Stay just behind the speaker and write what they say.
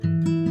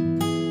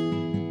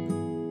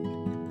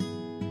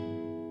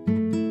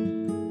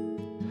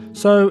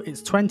So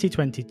it's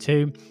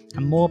 2022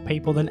 and more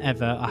people than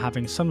ever are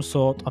having some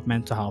sort of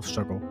mental health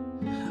struggle.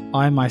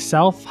 I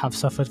myself have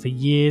suffered for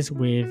years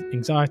with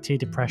anxiety,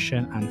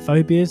 depression and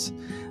phobias.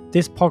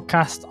 This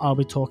podcast, I'll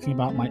be talking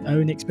about my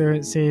own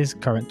experiences,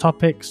 current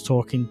topics,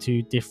 talking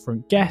to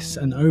different guests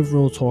and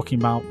overall talking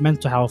about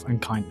mental health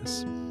and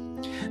kindness.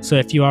 So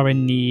if you are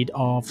in need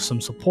of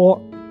some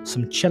support,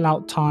 some chill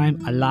out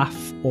time, a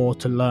laugh or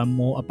to learn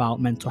more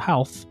about mental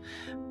health,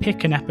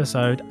 pick an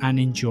episode and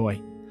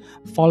enjoy.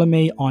 Follow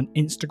me on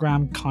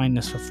Instagram,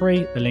 Kindness for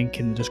Free, the link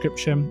in the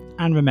description.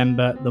 And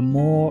remember, the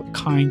more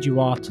kind you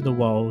are to the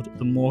world,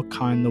 the more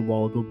kind the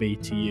world will be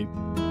to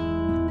you.